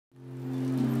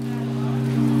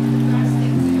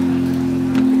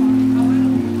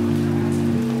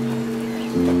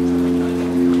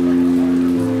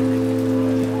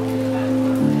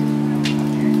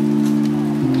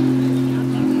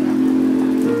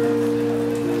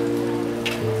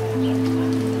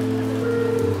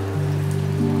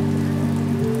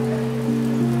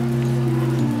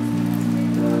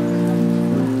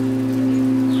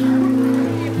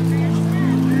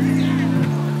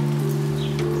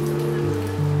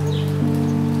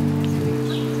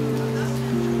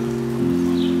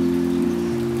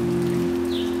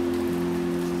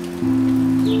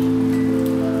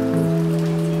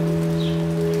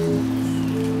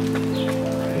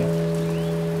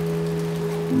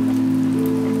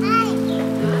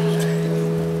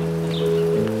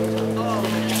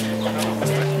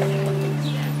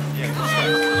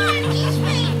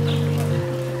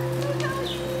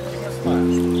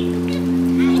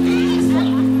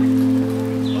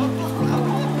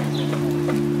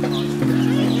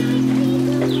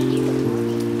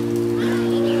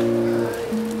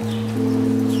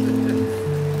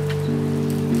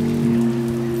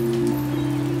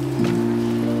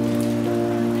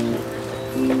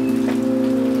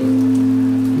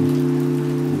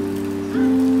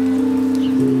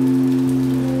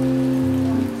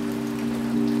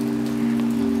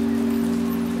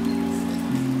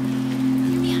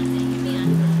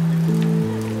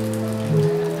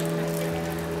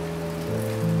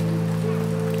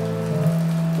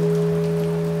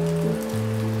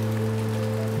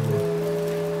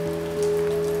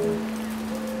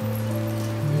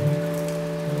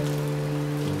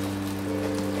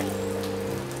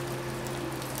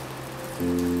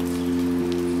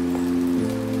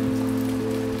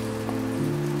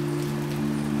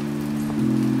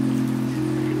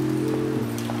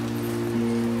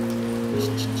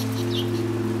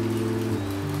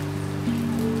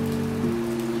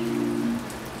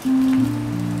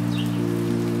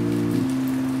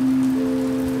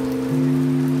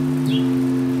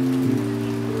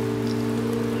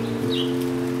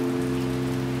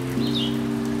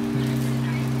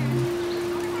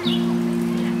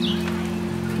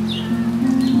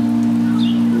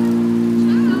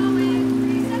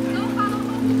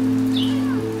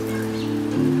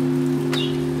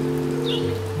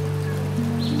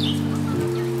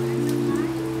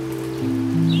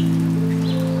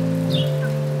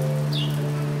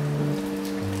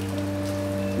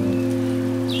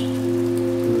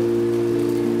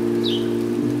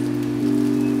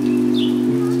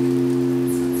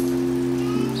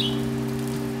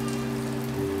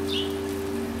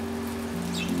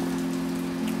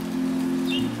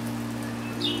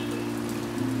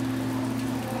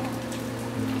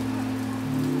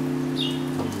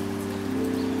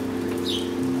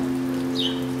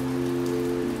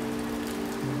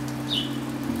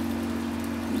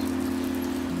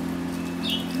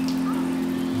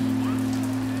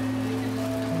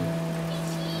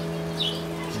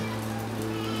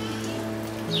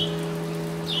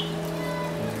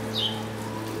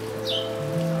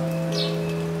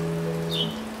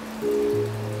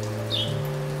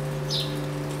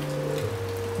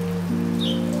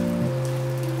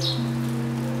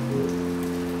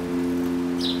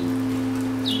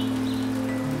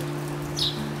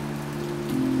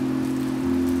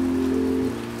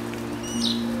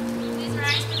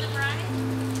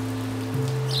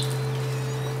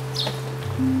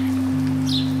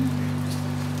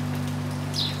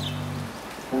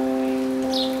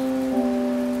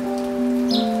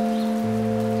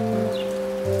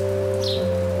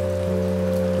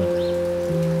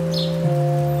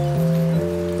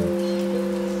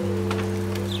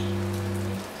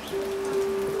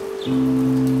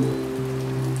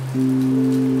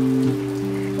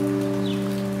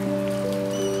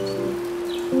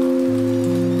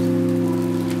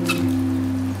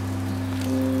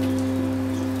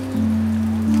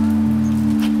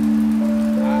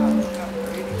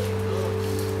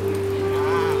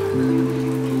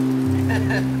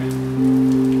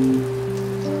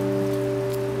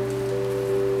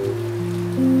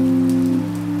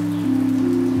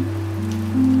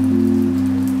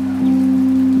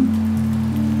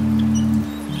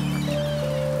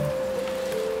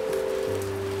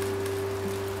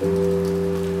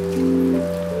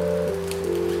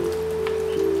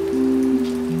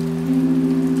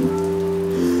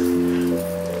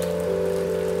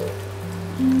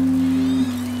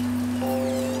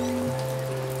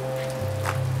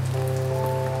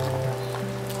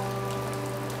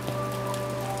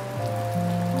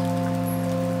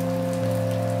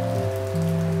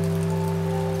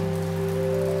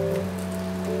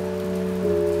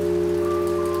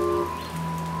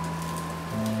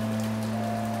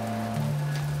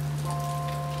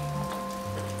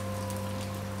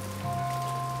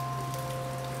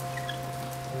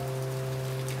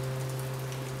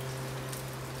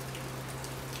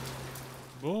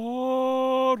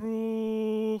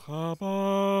Baruch haba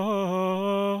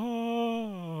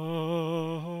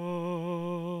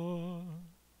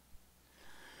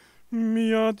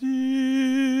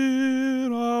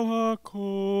miadir al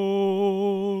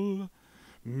hakol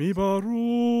mi baruch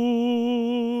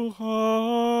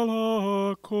al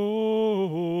hakol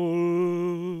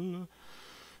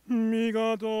mi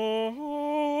gadol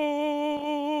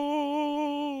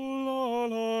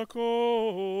al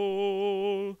hakol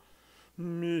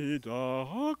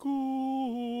מדקול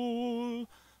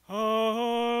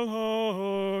על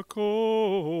הכל.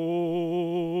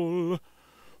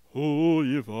 הוא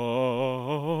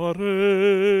יברך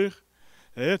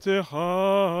את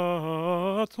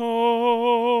החתון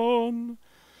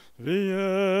ואת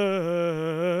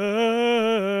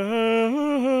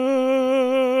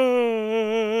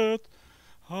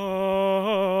הכלה.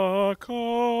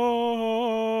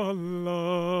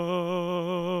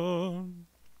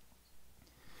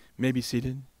 May be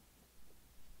seated.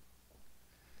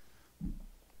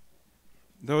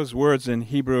 Those words in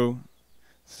Hebrew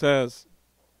says,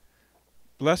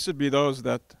 blessed be those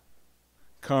that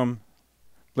come,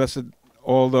 blessed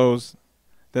all those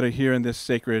that are here in this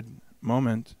sacred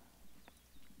moment.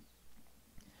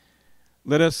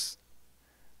 Let us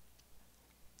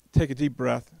take a deep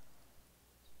breath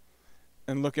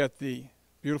and look at the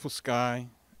beautiful sky.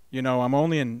 You know, I'm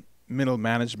only in middle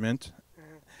management.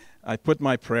 I put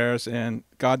my prayers in.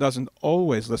 God doesn't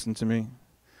always listen to me,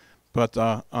 but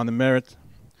on the merit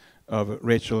of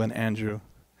Rachel and Andrew,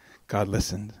 God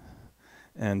listened.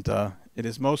 And it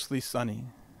is mostly sunny,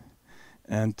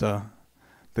 and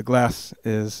the glass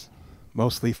is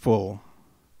mostly full,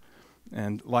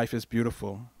 and life is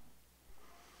beautiful.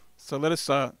 So let us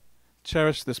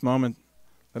cherish this moment.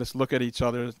 Let us look at each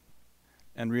other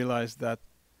and realize that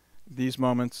these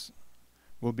moments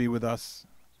will be with us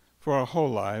for our whole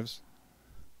lives,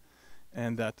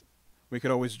 and that we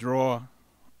could always draw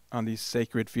on these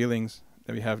sacred feelings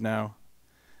that we have now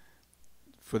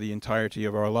for the entirety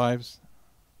of our lives,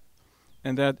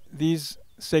 and that these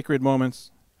sacred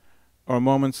moments are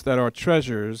moments that are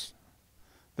treasures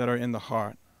that are in the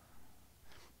heart,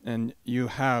 and you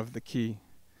have the key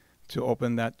to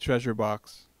open that treasure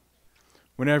box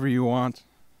whenever you want,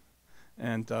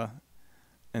 and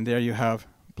there you have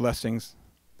blessings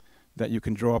that you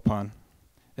can draw upon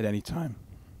at any time.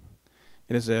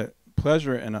 It is a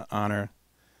pleasure and an honor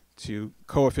to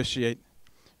co-officiate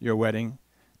your wedding,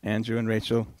 Andrew and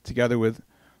Rachel, together with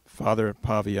Father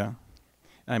Pavia.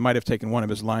 I might have taken one of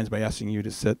his lines by asking you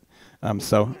to sit,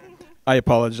 so I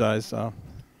apologize.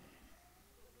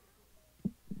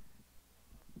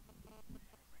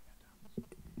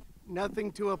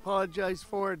 Nothing to apologize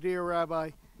for, dear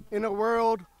Rabbi. In a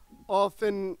world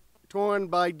often torn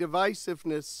by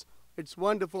divisiveness, it's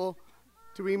wonderful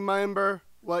to remember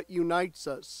what unites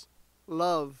us,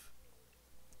 love.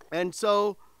 And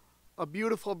so, a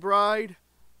beautiful bride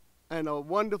and a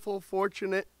wonderful,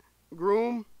 fortunate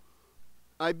groom.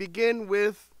 I begin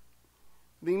with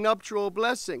the nuptial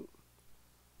blessing.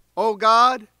 O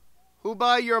God, who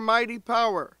by your mighty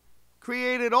power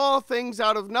created all things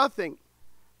out of nothing,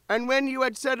 and when you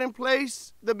had set in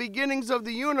place the beginnings of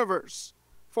the universe,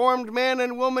 formed man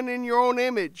and woman in your own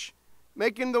image,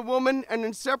 making the woman an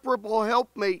inseparable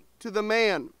helpmate to the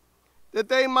man, that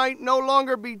they might no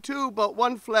longer be two but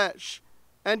one flesh,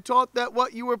 and taught that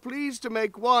what you were pleased to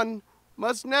make one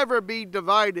must never be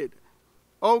divided.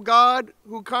 O God,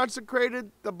 who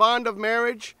consecrated the bond of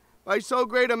marriage by so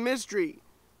great a mystery,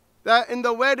 that in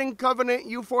the wedding covenant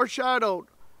you foreshadowed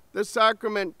the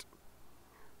sacrament.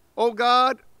 O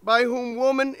God, by whom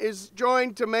woman is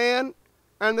joined to man,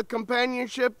 and the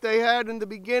companionship they had in the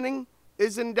beginning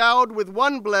is endowed with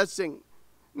one blessing,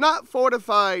 not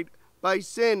fortified by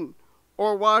sin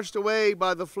or washed away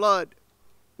by the flood.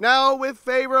 Now with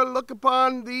favor look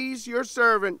upon these your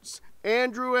servants,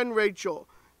 Andrew and Rachel,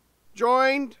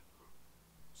 joined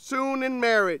soon in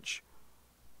marriage,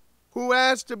 who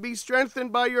ask to be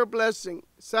strengthened by your blessing.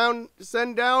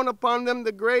 Send down upon them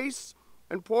the grace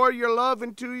and pour your love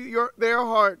into their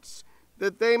hearts,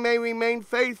 that they may remain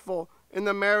faithful in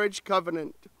the marriage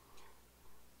covenant.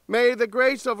 May the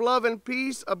grace of love and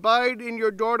peace abide in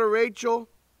your daughter Rachel.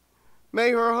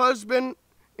 May her husband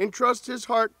entrust his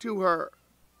heart to her.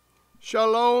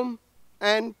 Shalom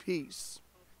and peace.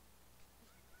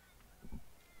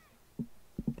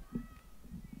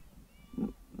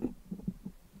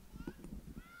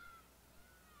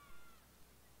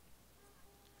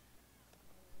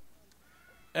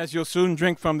 As you'll soon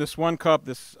drink from this one cup,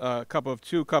 this cup of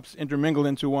two cups intermingled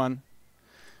into one,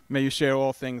 may you share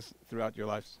all things throughout your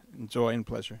lives in joy and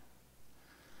pleasure.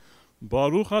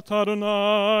 Baruch atah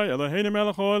Adonai Eloheinu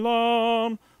melech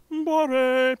haolam,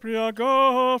 borei pri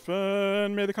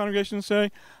hagafen. May the congregation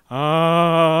say, Amen.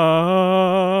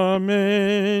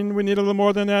 We need a little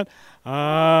more than that.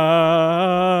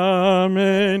 Amen.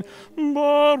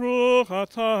 Baruch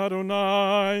atah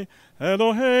Adonai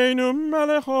Eloheinu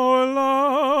melech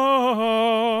haolam,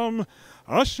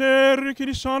 asher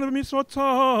kiddushanu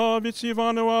b'mitzvotav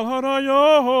v'tzivanu al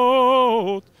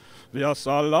harayot,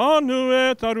 ועשה לנו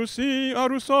את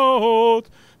ארוסות,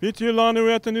 והתיר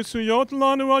לנו את הנישויות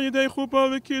לנו על ידי חופה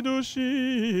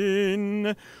וקידושין.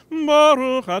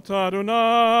 ברוך אתה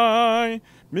אדוני,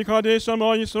 מקדש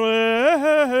עמו ישראל,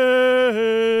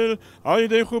 על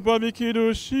ידי חופה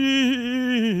וקידושין.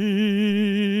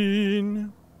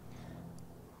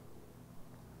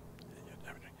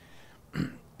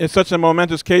 It's such a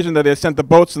momentous occasion that they sent the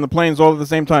boats and the planes all at the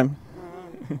same time.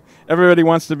 Everybody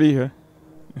wants to be here.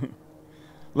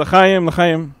 L'chaim,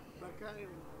 l'chaim.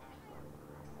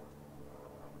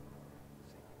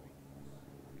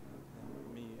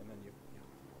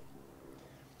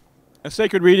 A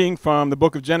sacred reading from the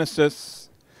book of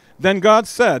Genesis. Then God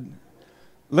said,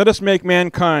 "Let us make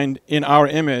mankind in our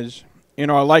image, in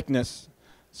our likeness,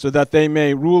 so that they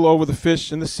may rule over the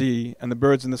fish in the sea and the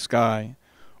birds in the sky,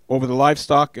 over the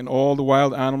livestock and all the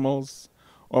wild animals,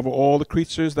 over all the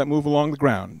creatures that move along the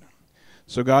ground."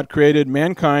 So God created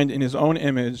mankind in his own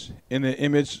image. In the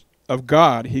image of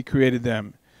God he created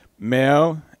them.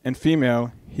 Male and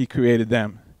female he created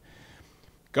them.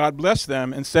 God blessed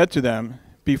them and said to them,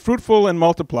 "Be fruitful and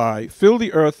multiply, fill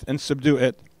the earth and subdue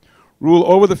it. Rule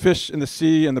over the fish in the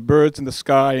sea and the birds in the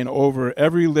sky and over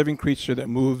every living creature that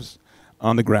moves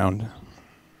on the ground."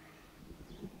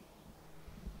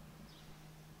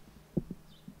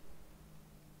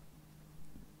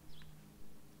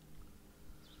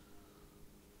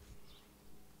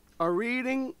 A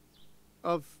reading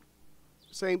of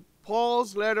St.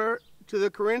 Paul's letter to the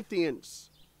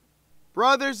Corinthians.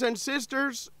 Brothers and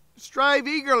sisters, strive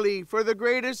eagerly for the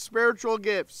greatest spiritual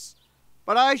gifts,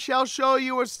 but I shall show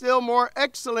you a still more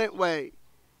excellent way.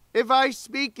 If I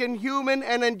speak in human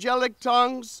and angelic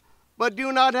tongues, but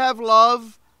do not have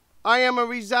love, I am a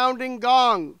resounding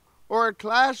gong or a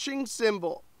clashing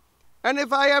cymbal. And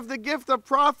if I have the gift of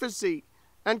prophecy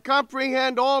and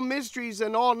comprehend all mysteries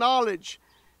and all knowledge,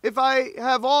 if I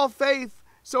have all faith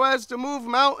so as to move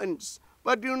mountains,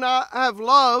 but do not have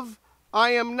love, I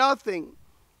am nothing.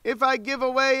 If I give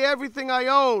away everything I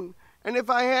own, and if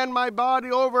I hand my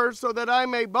body over so that I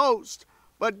may boast,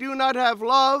 but do not have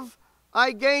love,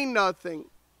 I gain nothing.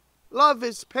 Love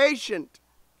is patient.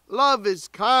 Love is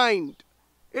kind.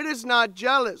 It is not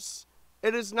jealous.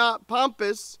 It is not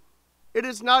pompous. It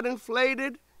is not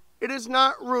inflated. It is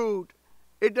not rude.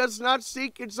 It does not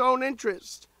seek its own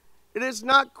interest. It is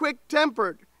not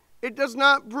quick-tempered. It does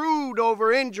not brood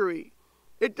over injury.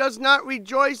 It does not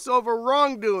rejoice over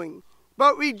wrongdoing,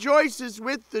 but rejoices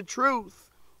with the truth.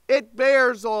 It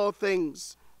bears all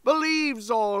things,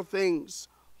 believes all things,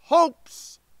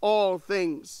 hopes all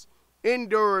things,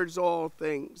 endures all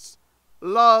things.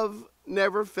 Love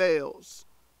never fails.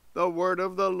 The word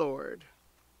of the Lord.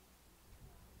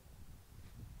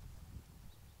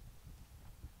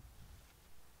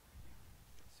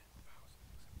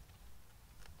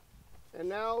 And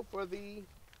now for the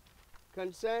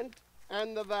consent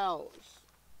and the vows.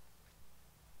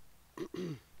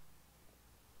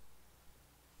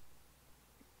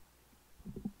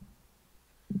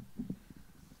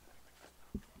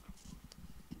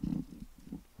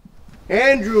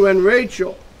 Andrew and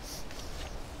Rachel,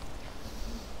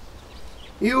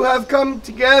 you have come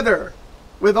together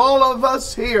with all of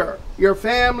us here, your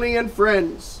family and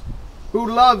friends who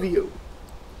love you,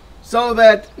 so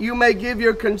that you may give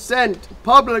your consent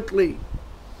publicly.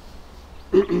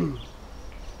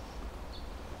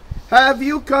 Have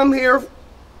you come here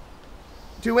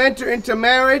to enter into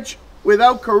marriage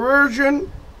without coercion,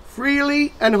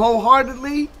 freely and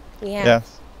wholeheartedly?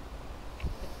 Yes.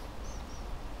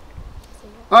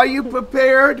 Are you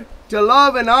prepared to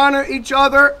love and honor each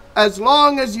other as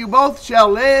long as you both shall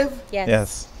live?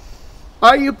 Yes.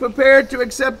 Are you prepared to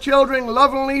accept children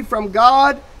lovingly from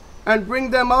God and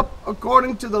bring them up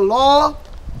according to the law?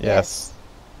 Yes.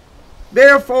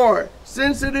 Therefore,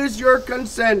 since it is your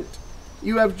consent,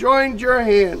 you have joined your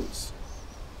hands.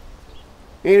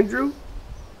 Andrew,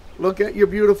 look at your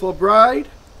beautiful bride.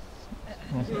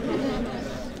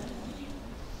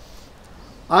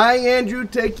 I, Andrew,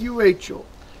 take you, Rachel.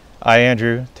 I,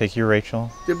 Andrew, take you,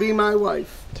 Rachel, To be my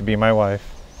wife. to be my wife.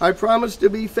 I promise to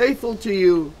be faithful to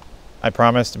you I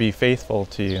promise to be faithful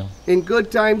to you in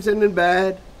good times and in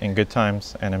bad, in good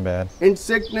times and in bad, in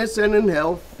sickness and in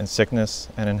health, in sickness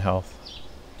and in health,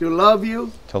 to love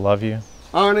you, to love you,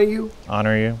 honor you,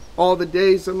 honor you all the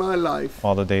days of my life.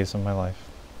 all the days of my life.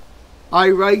 I,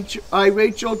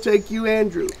 Rachel, take you,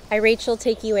 Andrew, I, Rachel,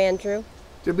 take you, Andrew,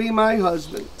 to be my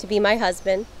husband. to be my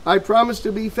husband. I promise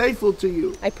to be faithful to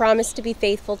you I promise to be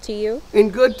faithful to you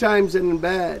in good times and in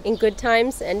bad, in good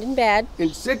times and in bad,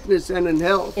 in sickness and in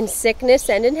health, in sickness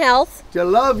and in health, to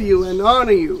love you and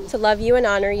honor you to love you and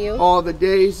honor you all the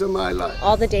days of my life.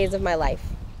 all the days of my life.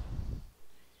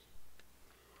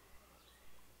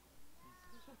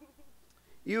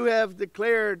 You have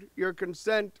declared your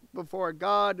consent before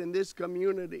God and this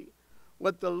community.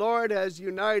 What the Lord has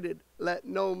united, let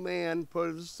no man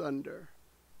put asunder.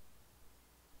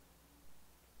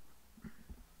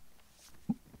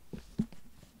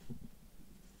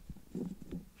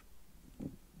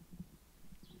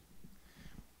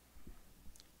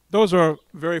 Those are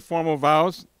very formal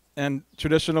vows and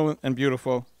traditional and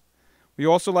beautiful. We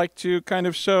also like to kind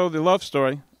of show the love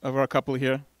story of our couple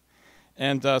here.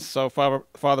 And so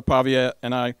Father Pavia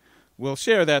and I will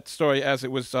share that story as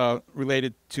it was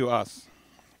related to us.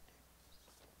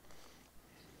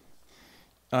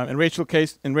 In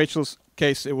Rachel's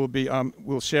case, it will be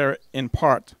we'll share in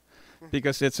part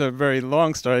because it's a very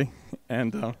long story,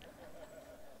 and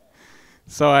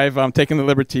so I've taken the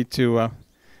liberty to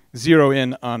zero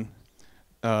in on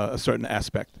a certain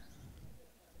aspect.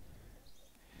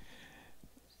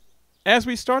 As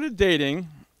we started dating,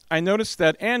 I noticed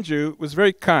that Andrew was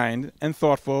very kind and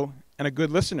thoughtful and a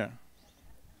good listener.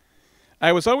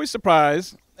 I was always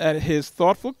surprised at his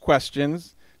thoughtful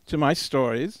questions to my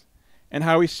stories and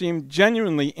how he seemed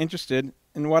genuinely interested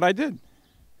in what I did.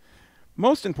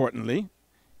 Most importantly,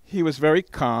 he was very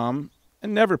calm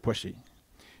and never pushy.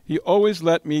 He always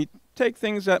let me take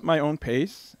things at my own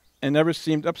pace and never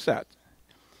seemed upset.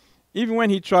 Even when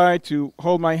he tried to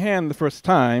hold my hand the first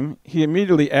time, he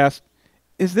immediately asked,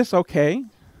 "Is this okay?"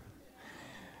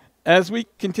 As we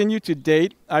continued to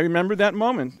date, I remember that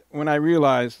moment when I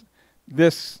realized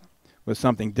this was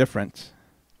something different.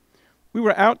 We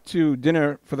were out to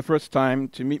dinner for the first time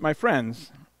to meet my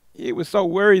friends. He was so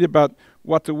worried about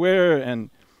what to wear,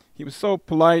 and he was so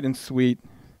polite and sweet.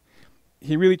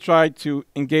 He really tried to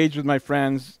engage with my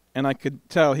friends, and I could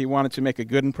tell he wanted to make a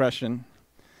good impression.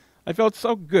 I felt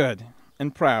so good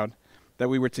and proud that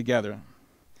we were together,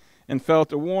 and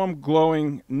felt a warm,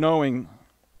 glowing knowing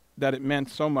that it meant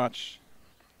so much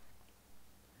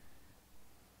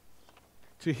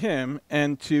to him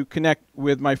and to connect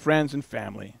with my friends and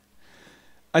family.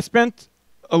 I spent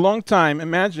a long time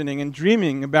imagining and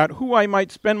dreaming about who I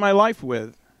might spend my life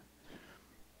with.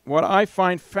 What I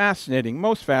find fascinating,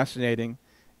 most fascinating,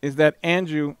 is that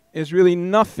Andrew is really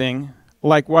nothing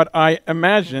like what I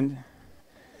imagined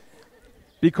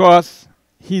because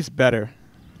he's better.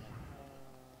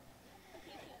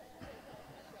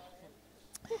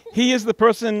 He is the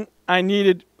person I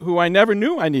needed who I never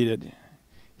knew I needed.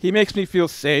 He makes me feel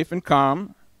safe and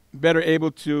calm, better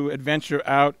able to adventure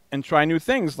out and try new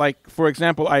things. Like, for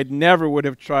example, I never would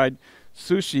have tried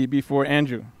sushi before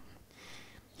Andrew.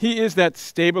 He is that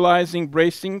stabilizing,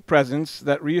 bracing presence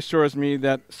that reassures me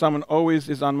that someone always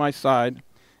is on my side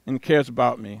and cares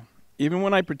about me. Even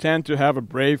when I pretend to have a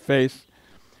brave face,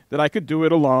 that I could do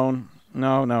it alone.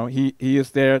 No, he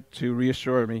is there to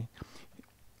reassure me.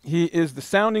 He is the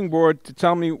sounding board to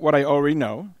tell me what I already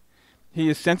know. He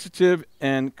is sensitive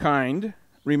and kind,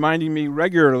 reminding me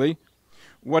regularly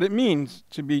what it means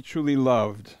to be truly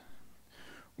loved.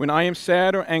 When I am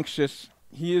sad or anxious,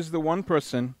 he is the one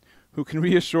person who can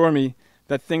reassure me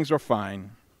that things are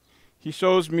fine. He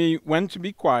shows me when to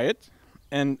be quiet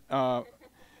and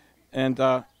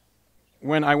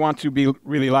when I want to be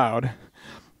really loud.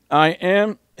 I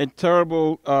am a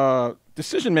terrible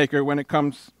decision maker when it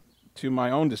comes to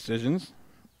my own decisions.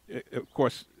 Of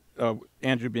course,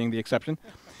 Andrew being the exception.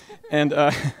 And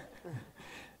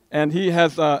he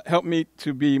has helped me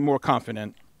to be more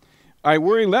confident. I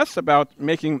worry less about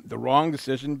making the wrong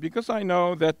decision because I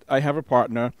know that I have a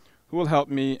partner who will help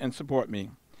me and support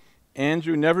me.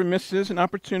 Andrew never misses an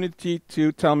opportunity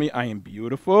to tell me I am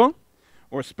beautiful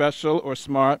or special or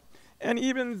smart. And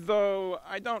even though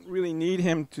I don't really need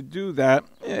him to do that,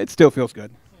 it still feels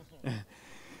good.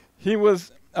 He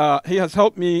has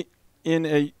helped me in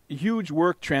a huge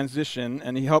work transition,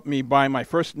 and he helped me buy my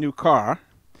first new car.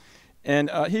 And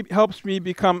he helps me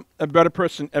become a better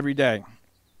person every day.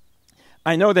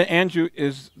 I know that Andrew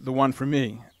is the one for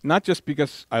me, not just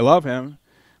because I love him,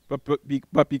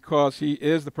 but because he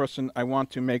is the person I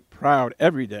want to make proud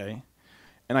every day,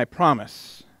 and I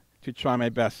promise to try my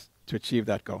best to achieve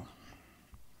that goal.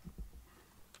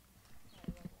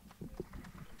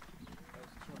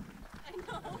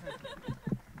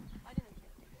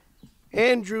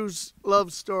 Andrew's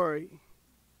love story.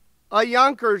 A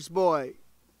Yonkers boy,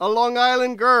 a Long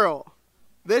Island girl.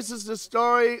 This is the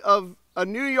story of a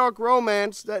New York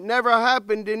romance that never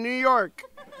happened in New York,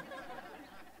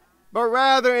 but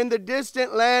rather in the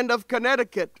distant land of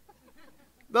Connecticut.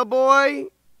 The boy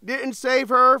didn't save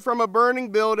her from a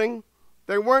burning building.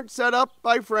 They weren't set up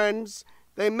by friends.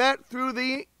 They met through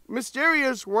the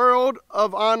mysterious world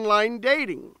of online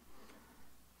dating.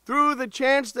 Through the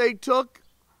chance they took,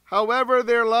 however,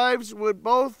 their lives would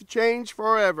both change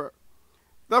forever.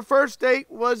 The first date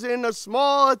was in a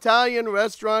small Italian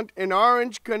restaurant in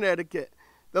Orange, Connecticut.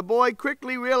 The boy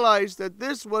quickly realized that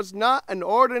this was not an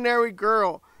ordinary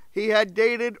girl he had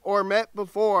dated or met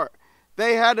before.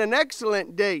 They had an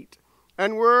excellent date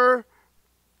and where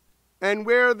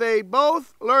they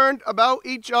both learned about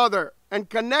each other and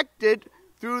connected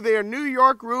through their New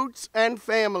York roots and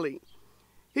family.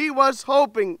 He was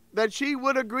hoping that she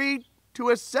would agree to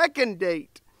a second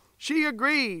date. She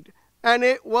agreed, and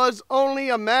it was only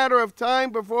a matter of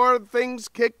time before things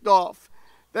kicked off.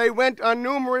 They went on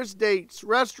numerous dates,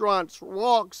 restaurants,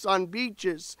 walks on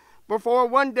beaches, before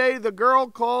one day the girl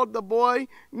called the boy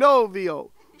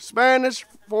novio, Spanish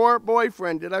for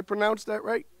boyfriend. Did I pronounce that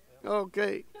right?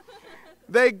 Okay.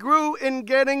 They grew in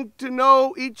getting to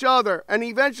know each other and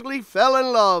eventually fell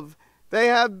in love. They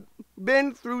have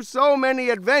been through so many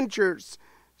adventures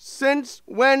since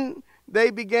when they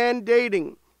began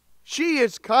dating. She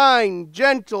is kind,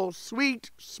 gentle,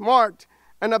 sweet, smart,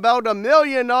 and about 1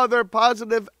 million other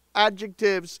positive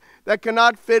adjectives that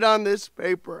cannot fit on this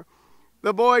paper.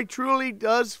 The boy truly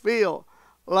does feel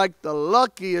like the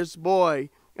luckiest boy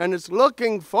and is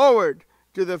looking forward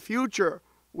to the future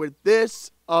with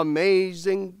this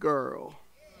amazing girl.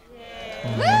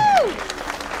 Woo!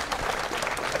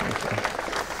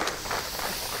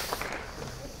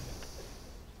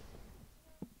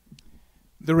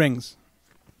 The rings.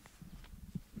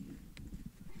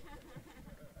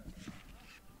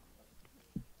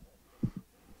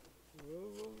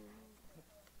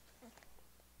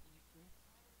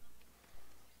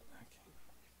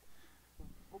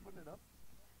 Open it up.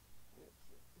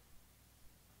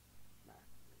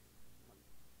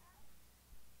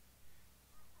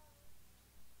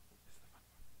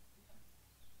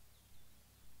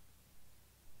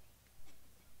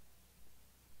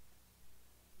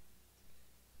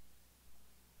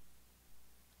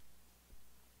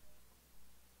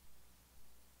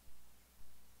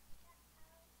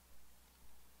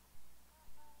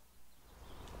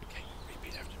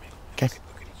 Okay.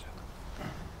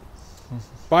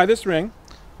 By this ring,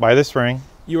 By this ring,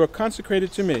 you are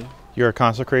consecrated to me you are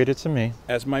consecrated to me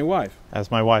as my wife,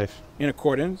 as my wife, in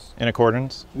accordance in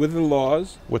accordance with the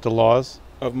laws with the laws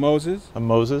of Moses of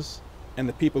Moses and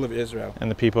the people of Israel. and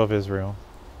the people of Israel.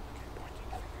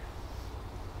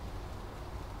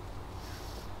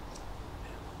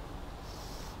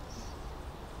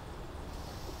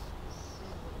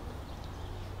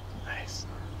 Nice.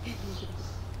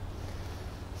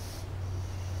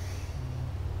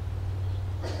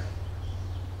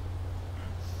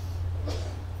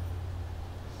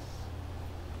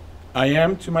 I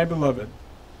am to my beloved,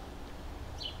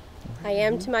 I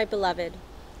am to my beloved,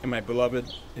 and my beloved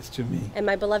is to me. and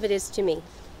my beloved is to me.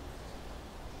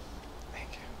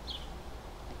 Thank you.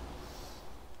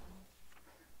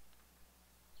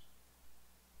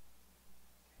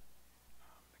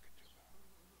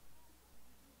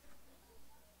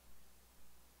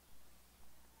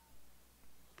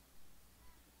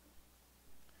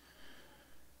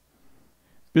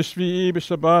 בשביעי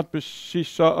בשבת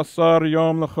ב16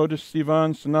 יום לחודש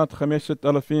סיוון שנת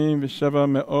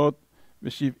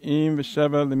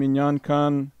 5777 למניין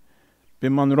כאן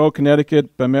במונרו קנטיקט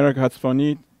באמריקה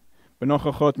הצפונית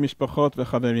בנוכחות משפחות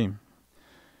וחברים.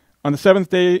 On the 7th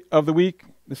day of the week,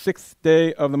 the 6th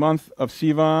day of the month of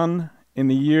Sivan in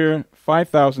the year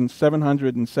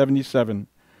 5777,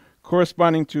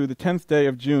 corresponding to the 10th day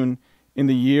of June in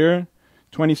the year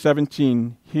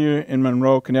 2017 here in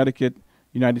Monroe, Connecticut,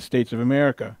 United States of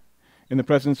America, in the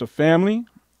presence of family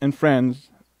and friends,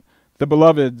 the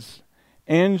beloveds,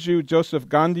 Andrew Joseph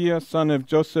Gandia, son of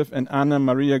Joseph and Anna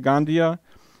Maria Gandia,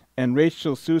 and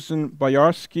Rachel Susan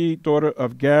Boyarsky, daughter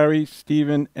of Gary,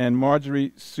 Stephen, and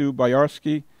Marjorie Sue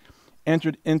Boyarsky,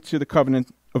 entered into the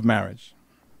covenant of marriage.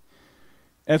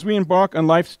 As we embark on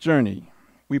life's journey,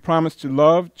 we promise to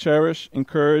love, cherish,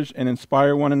 encourage, and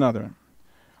inspire one another.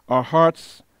 Our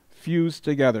hearts fuse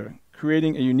together,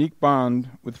 creating a unique bond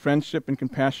with friendship and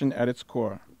compassion at its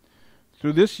core.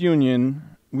 Through this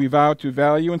union, we vow to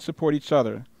value and support each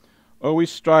other,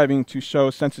 always striving to show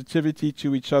sensitivity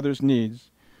to each other's needs.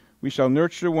 We shall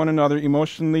nurture one another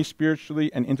emotionally,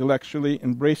 spiritually, and intellectually,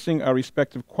 embracing our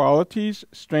respective qualities,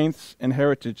 strengths, and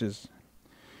heritages.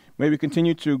 May we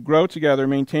continue to grow together,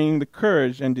 maintaining the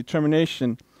courage and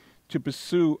determination to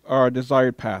pursue our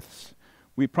desired paths.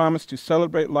 We promise to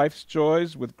celebrate life's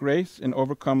joys with grace and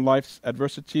overcome life's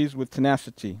adversities with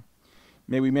tenacity.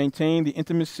 May we maintain the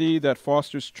intimacy that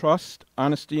fosters trust,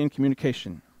 honesty, and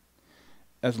communication.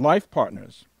 As life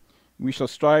partners, we shall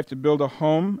strive to build a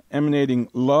home emanating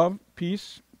love,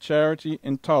 peace, charity,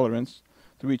 and tolerance.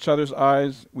 Through each other's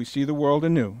eyes, we see the world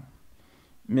anew.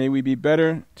 May we be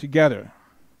better together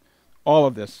all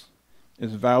of this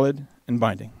is valid and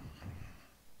binding.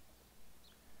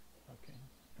 Okay.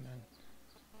 And then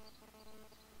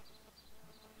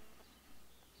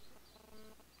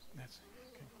that's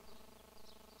okay.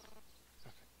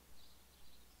 Perfect.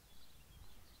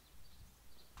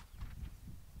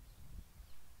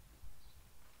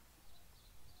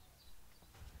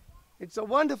 It's a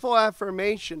wonderful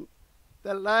affirmation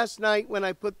that last night when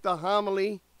I put the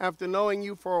homily, after knowing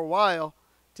you for a while,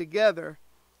 together,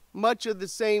 much of the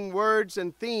same words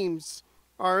and themes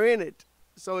are in it.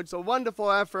 So it's a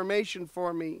wonderful affirmation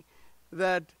for me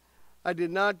that I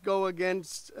did not go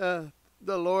against the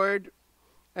Lord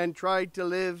and tried to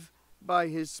live by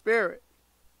His Spirit.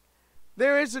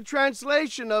 There is a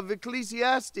translation of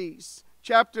Ecclesiastes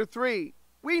chapter 3.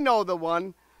 We know the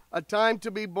one. A time to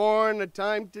be born, a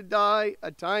time to die, a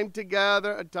time to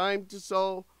gather, a time to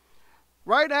sow.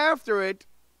 Right after it,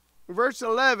 verse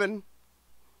 11,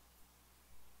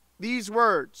 these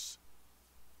words,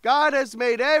 God has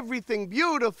made everything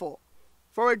beautiful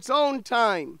for its own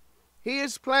time. He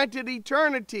has planted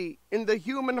eternity in the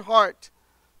human heart.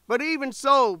 But even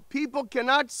so, people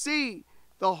cannot see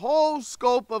the whole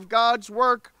scope of God's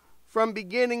work from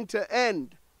beginning to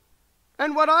end.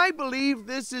 And what I believe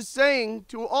this is saying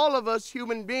to all of us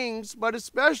human beings, but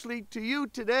especially to you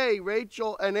today,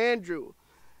 Rachel and Andrew,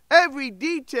 every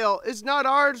detail is not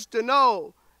ours to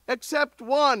know, except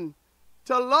one,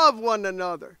 to love one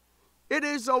another. It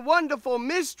is a wonderful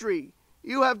mystery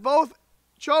you have both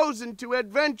chosen to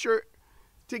adventure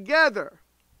together.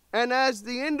 And as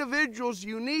the individuals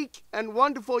unique and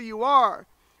wonderful you are,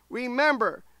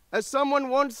 remember, as someone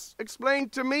once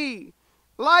explained to me,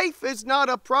 life is not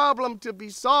a problem to be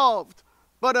solved,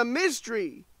 but a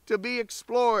mystery to be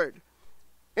explored.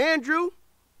 Andrew,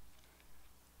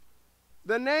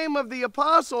 the name of the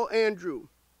apostle Andrew,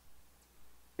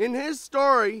 in his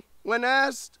story, when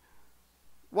asked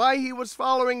why he was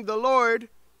following the Lord,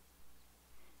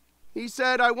 he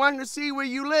said, I want to see where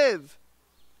you live.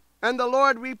 And the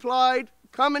Lord replied,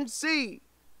 come and see.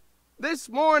 This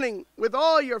morning, with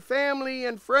all your family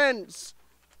and friends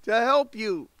to help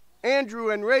you, Andrew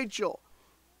and Rachel,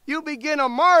 you begin a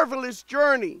marvelous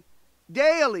journey,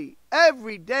 daily,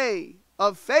 every day,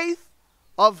 of faith,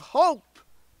 of hope,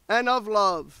 and of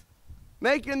love,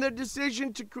 making the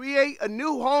decision to create a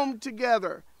new home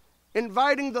together,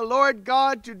 inviting the Lord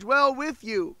God to dwell with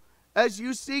you as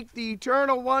you seek the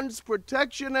Eternal One's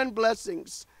protection and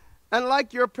blessings. And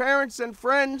like your parents and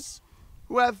friends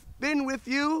who have been with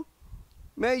you,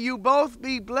 may you both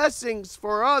be blessings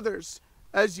for others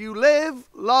as you live,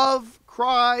 love,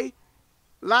 cry,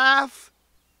 laugh,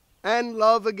 and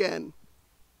love again.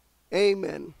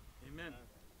 Amen. Amen.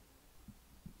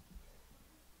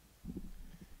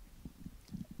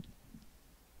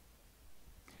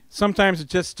 Sometimes it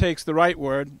just takes the right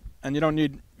word, and you don't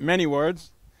need many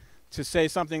words to say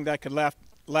something that could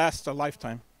last a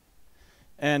lifetime.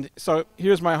 And so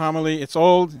here's my homily. It's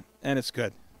old and it's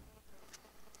good.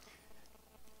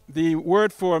 The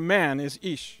word for man is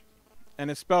ish. And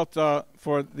it's spelled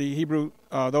for the Hebrew,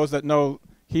 those that know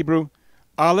Hebrew,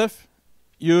 Aleph,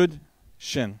 Yud,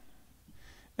 Shin.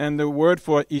 And the word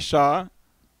for Isha,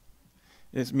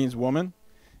 it means woman,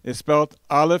 is spelled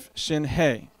Aleph, Shin,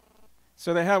 He.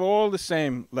 So they have all the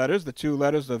same letters, the two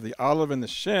letters of the Aleph and the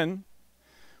Shin.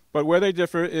 But where they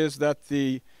differ is that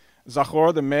the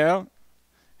Zachor, the male,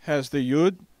 has the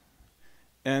Yud,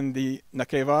 and the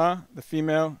Nakeva, the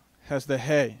female, has the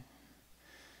He.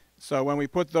 So when we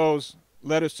put those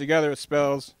letters together, it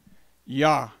spells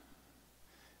Yah,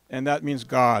 and that means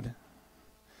God.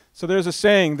 So there's a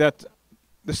saying that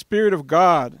the Spirit of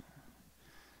God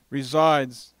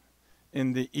resides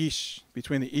in the Ish,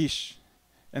 between the Ish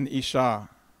and the Isha.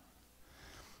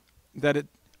 That it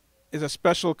is a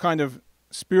special kind of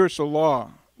spiritual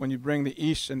law when you bring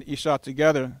the Ish and the Isha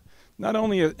together, not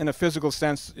only in a physical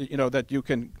sense, you know, that you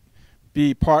can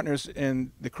be partners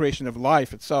in the creation of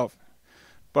life itself,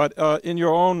 but in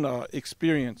your own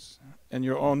experience and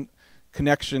your own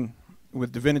connection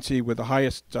with divinity, with the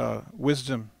highest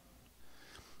wisdom,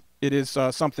 it is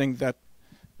something that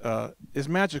is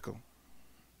magical.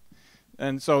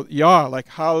 And so, Yah, like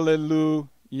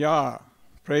hallelujah,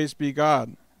 praise be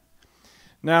God.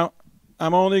 Now,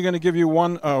 I'm only going to give you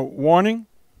one warning,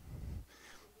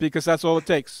 because that's all it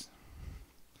takes.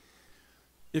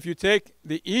 If you take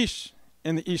the Ish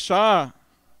and the Isha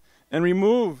and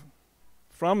remove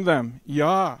from them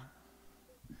Yah,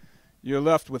 you're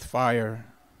left with fire.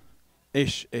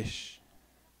 Ish, ish.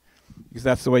 Because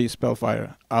that's the way you spell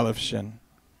fire. Aleph, Shin.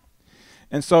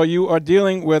 And so you are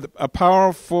dealing with a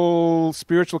powerful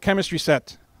spiritual chemistry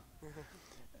set.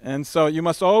 And so you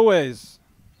must always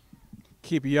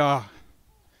keep Yah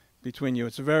between you.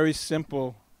 It's very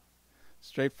simple,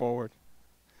 straightforward.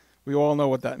 We all know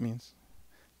what that means,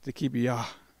 to keep Yah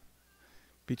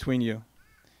between you,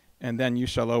 and then you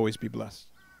shall always be blessed.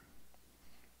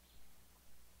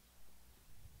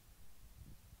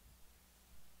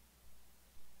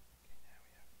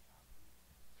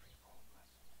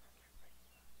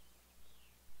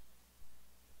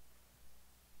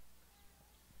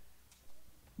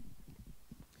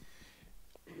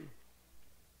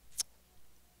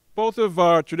 Both of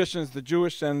our traditions, the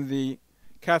Jewish and the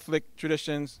Catholic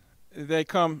traditions, they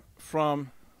come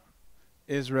from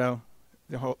Israel,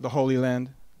 the Holy Land.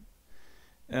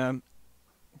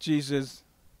 Jesus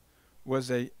was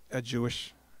a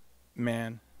Jewish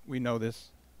man. We know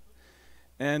this.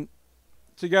 And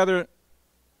together,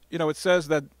 it says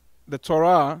that the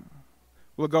Torah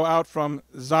will go out from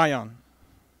Zion.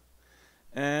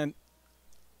 And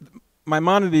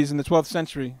Maimonides in the 12th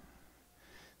century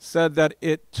said that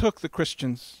it took the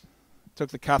Christians,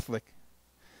 took the Catholic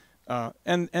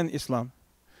and Islam,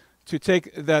 to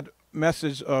take that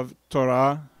message of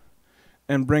Torah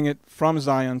and bring it from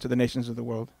Zion to the nations of the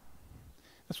world.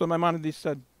 That's what Maimonides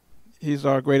said. He's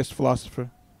our greatest philosopher.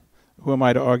 Who am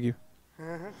I to argue?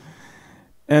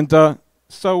 And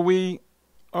so we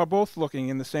are both looking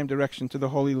in the same direction to the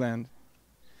Holy Land.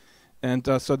 And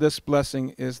so this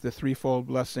blessing is the threefold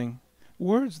blessing,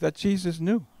 words that Jesus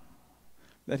knew,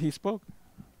 that he spoke.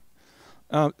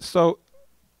 So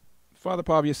Father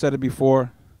Pavia said it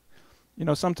before,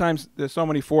 sometimes there's so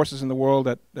many forces in the world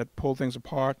that pull things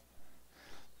apart.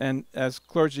 And as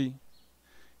clergy,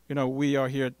 we are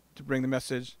here to bring the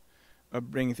message of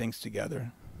bringing things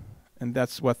together. And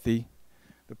that's what the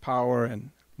power and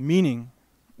meaning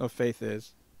of faith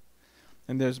is.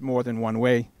 And there's more than one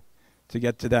way to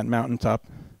get to that mountaintop,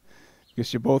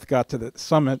 because you both got to the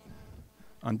summit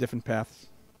on different paths,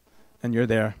 and you're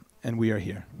there, and we are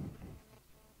here.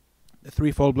 The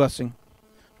threefold blessing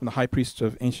from the high priest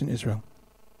of ancient Israel.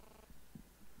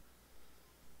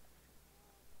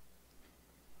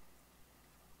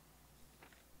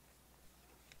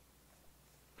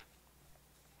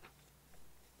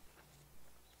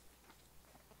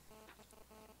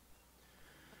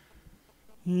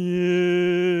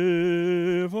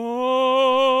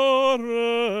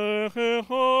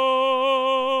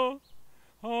 Yevarechecha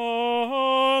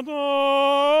Adonai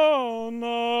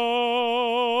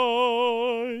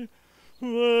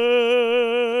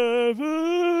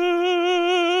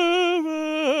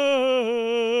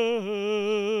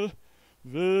ve'yishmerecha.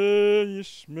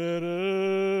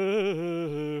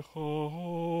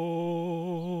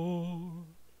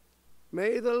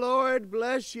 May the Lord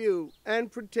bless you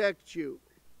and protect you.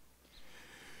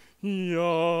 Yaher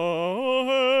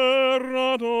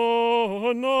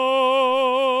Adonai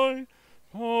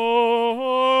panav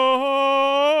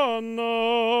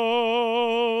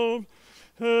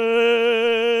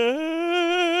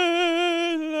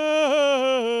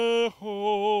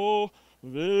elecho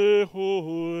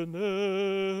v'honeko.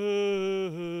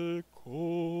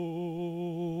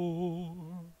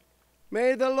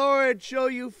 May the Lord show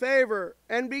you favor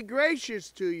and be gracious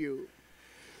to you.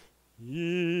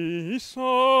 Yisad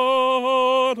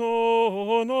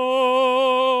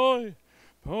Adonai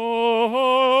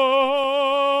panav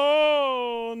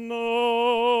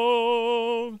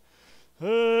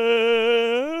elecho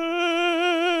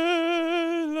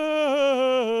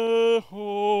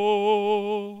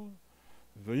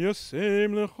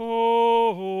v'yasem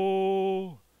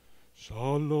lecho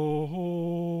shalom.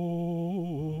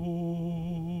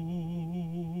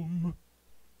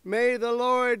 May the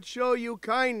Lord show you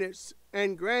kindness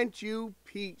and grant you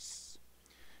peace.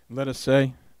 Let us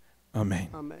say, Amen.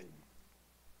 Amen.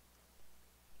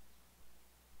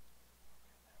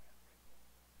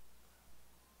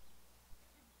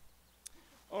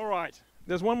 All right.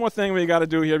 There's one more thing we got to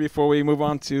do here before we move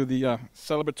on to the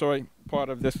celebratory part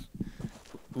of this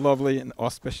lovely and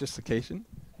auspicious occasion.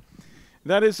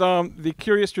 That is the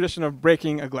curious tradition of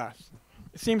breaking a glass.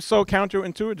 It seems so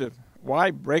counterintuitive.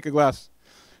 Why break a glass?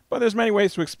 But there's many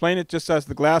ways to explain it. Just as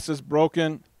the glass is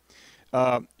broken,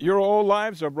 your old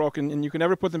lives are broken, and you can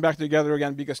never put them back together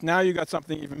again, because now you got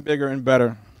something even bigger and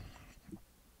better.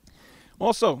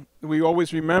 Also, we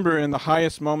always remember in the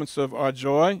highest moments of our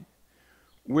joy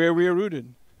where we are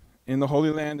rooted, in the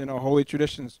Holy Land, in our holy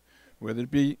traditions, whether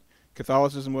it be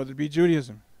Catholicism, whether it be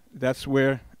Judaism. That's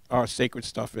where our sacred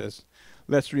stuff is.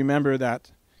 Let's remember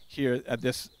that here at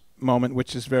this moment,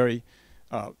 which is very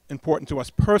important to us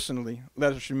personally.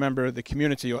 Let us remember the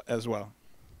community as well.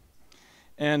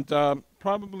 And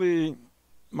probably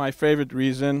my favorite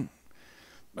reason,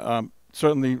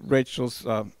 certainly Rachel's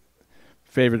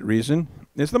favorite reason,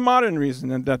 is the modern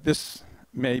reason, and that this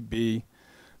may be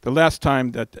the last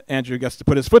time that Andrew gets to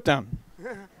put his foot down.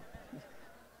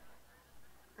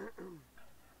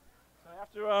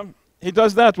 After he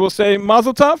does that, we'll say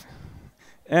Mazel Tov.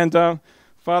 And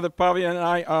Father Pavi and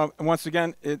I, once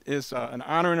again, it is an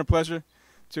honor and a pleasure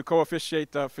to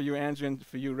co-officiate for you, Andrew, and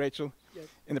for you, Rachel, Yes.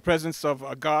 in the presence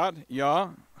of God,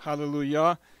 Yah,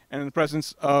 hallelujah, and in the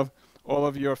presence of all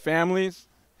of your families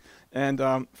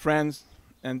and friends.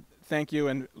 And thank you,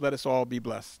 and let us all be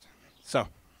blessed. So,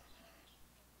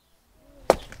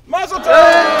 Mazel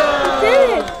Tov! You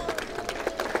did it!